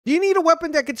Do you need a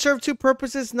weapon that can serve two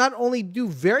purposes? Not only do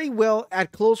very well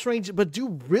at close range, but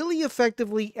do really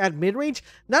effectively at mid-range.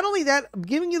 Not only that,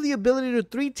 giving you the ability to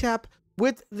 3-tap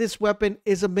with this weapon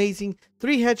is amazing.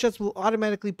 3 headshots will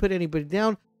automatically put anybody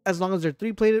down as long as they're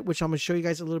 3-plated, which I'm going to show you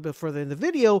guys a little bit further in the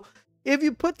video. If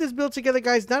you put this build together,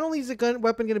 guys, not only is the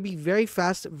weapon going to be very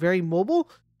fast, very mobile,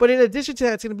 but in addition to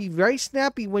that, it's going to be very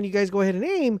snappy when you guys go ahead and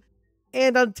aim.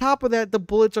 And on top of that, the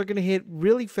bullets are going to hit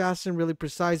really fast and really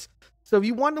precise. So if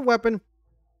you want a weapon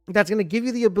that's going to give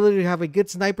you the ability to have a good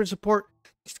sniper support,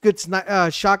 good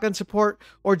shotgun support,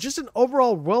 or just an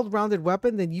overall well-rounded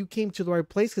weapon, then you came to the right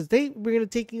place, because we're going to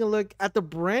taking a look at the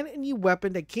brand new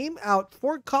weapon that came out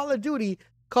for Call of Duty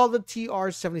called the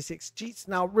TR-76 Geist.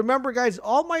 Now, remember, guys,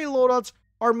 all my loadouts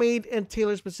are made and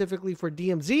tailored specifically for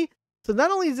DMZ. So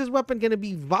not only is this weapon going to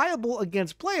be viable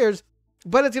against players,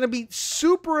 but it's going to be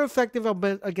super effective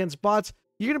against bots.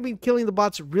 You're going to be killing the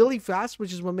bots really fast,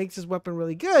 which is what makes this weapon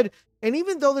really good. And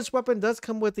even though this weapon does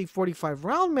come with a 45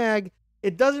 round mag,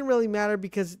 it doesn't really matter,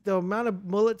 because the amount of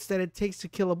bullets that it takes to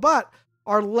kill a bot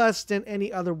are less than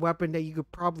any other weapon that you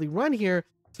could probably run here.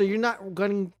 So you're not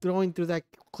throwing through that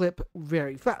clip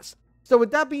very fast. So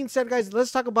with that being said, guys,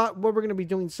 let's talk about what we're going to be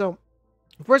doing. So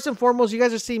first and foremost, you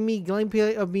guys are seeing me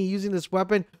gameplay of me using this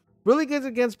weapon. Really good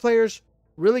against players,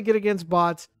 really good against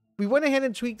bots. We went ahead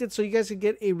and tweaked it so you guys could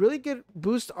get a really good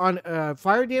boost on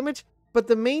fire damage. But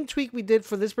the main tweak we did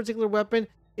for this particular weapon,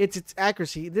 it's its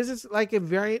accuracy. This is like a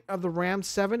variant of the Ram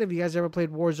 7 if you guys ever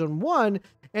played Warzone 1.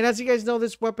 And as you guys know,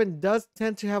 this weapon does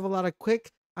tend to have a lot of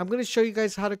quick. I'm going to show you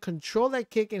guys how to control that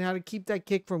kick and how to keep that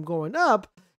kick from going up.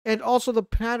 And also the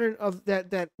pattern of that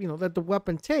the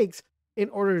weapon takes in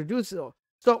order to do so.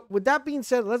 So with that being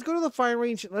said, let's go to the firing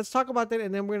range. Let's talk about that,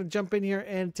 and then we're going to jump in here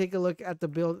and take a look at the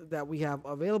build that we have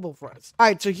available for us. All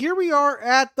right, so here we are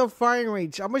at the firing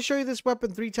range. I'm going to show you this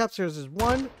weapon 3 taps. There's this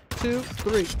 1, 2,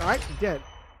 3. All right, dead.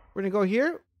 We're going to go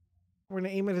here. We're going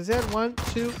to aim at his head. 1,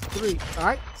 2, 3. All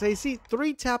right, so you see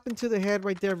 3 tap into the head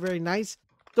right there. Very nice.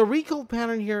 The recoil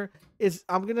pattern here is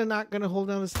not going to hold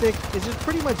down the stick. It's just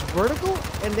pretty much vertical,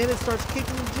 and then it starts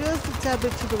kicking just a tad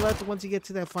bit to the left once you get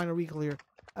to that final recoil here.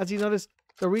 As you notice,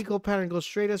 the recoil pattern goes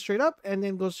straight up and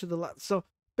then goes to the left. So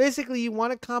basically you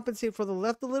want to compensate for the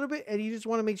left a little bit, and you just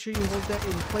want to make sure you hold that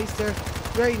in place there.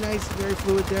 Very nice, very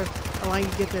fluid there, allowing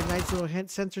you to get that nice little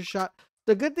sensor shot.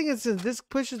 The good thing is, since this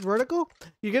pushes vertical,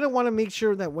 you're going to want to make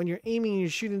sure that when you're aiming and you're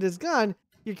shooting this gun,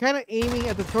 you're kind of aiming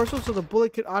at the torso, so the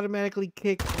bullet could automatically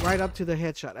kick right up to the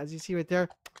headshot. As you see right there,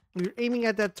 when you're aiming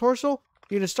at that torso,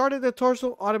 you're going to start at the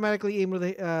torso, automatically aim with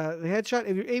the headshot.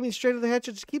 If you're aiming straight at the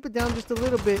headshot, just keep it down just a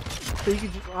little bit so you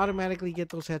can just automatically get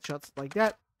those headshots like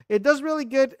that. It does really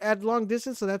good at long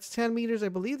distance, so that's 10 meters. I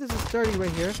believe this is 30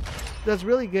 right here. That's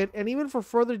really good. And even for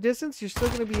further distance, you're still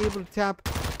going to be able to tap,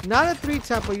 not a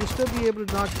 3-tap, but you'll still be able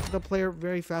to knock the player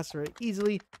very fast, very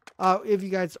easily if you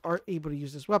guys are able to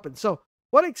use this weapon. So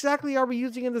what exactly are we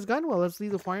using in this gun? Well, let's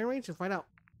leave the firing range and find out.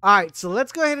 All right, so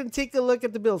let's go ahead and take a look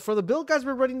at the build. For the build, guys,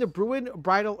 we're running the Bruin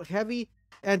Bridle Heavy.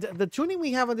 And the tuning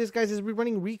we have on this, guys, is we're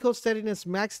running recoil steadiness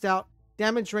maxed out,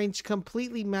 damage range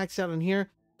completely maxed out in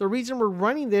here. The reason we're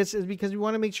running this is because we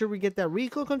want to make sure we get that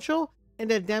recoil control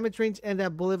and that damage range and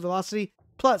that bullet velocity.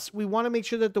 Plus, we want to make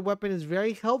sure that the weapon is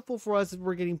very helpful for us if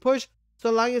we're getting pushed.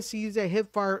 So allowing us to use that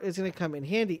hip fire is going to come in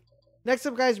handy. Next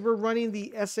up, guys, we're running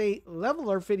the SA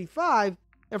Leveler 55.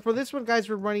 And for this one, guys,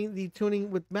 we're running the tuning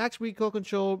with max recoil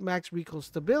control, max recoil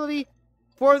stability.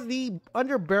 For the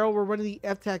under barrel, we're running the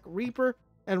FTAC Reaper,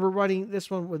 and we're running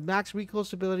this one with max recoil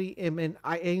stability and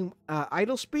aim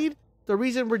idle speed. The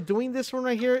reason we're doing this one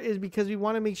right here is because we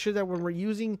want to make sure that when we're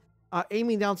using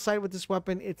aiming down sight with this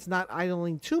weapon, it's not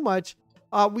idling too much.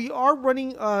 We are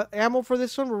running ammo for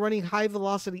this one. We're running high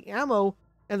velocity ammo.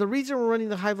 And the reason we're running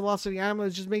the high velocity ammo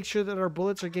is just make sure that our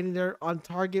bullets are getting there on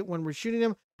target when we're shooting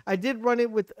them. I did run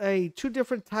it with 2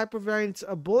 different type of variants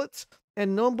of bullets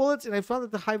and known bullets, and I found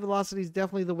that the high velocity is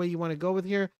definitely the way you want to go with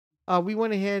here. We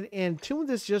went ahead and tuned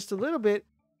this just a little bit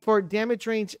for damage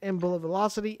range and bullet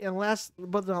velocity. And last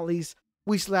but not least,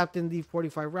 we slapped in the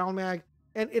 45 round mag.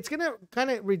 And it's going to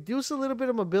kind of reduce a little bit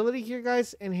of mobility here,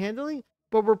 guys, and handling.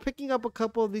 But we're picking up a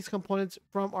couple of these components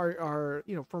from our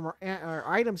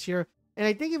items here. And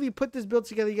I think if you put this build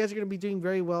together, you guys are going to be doing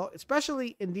very well,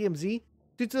 especially in DMZ.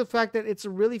 Due to the fact that it's has a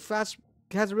really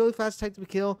fast time to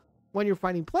kill when you're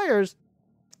fighting players.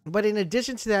 But in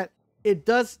addition to that, it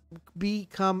does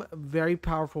become very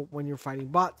powerful when you're fighting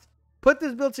bots. Put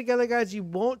this build together, guys. You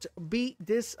won't be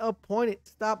disappointed.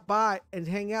 Stop by and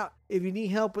hang out. If you need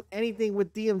help with anything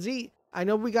with DMZ, I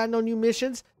know we got no new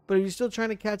missions, but if you're still trying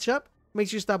to catch up, make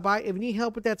sure you stop by. If you need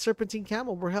help with that serpentine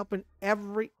camo, we're helping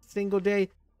every single day.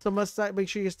 So make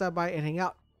sure you stop by and hang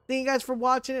out. Thank you guys for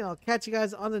watching, and I'll catch you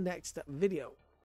guys on the next video.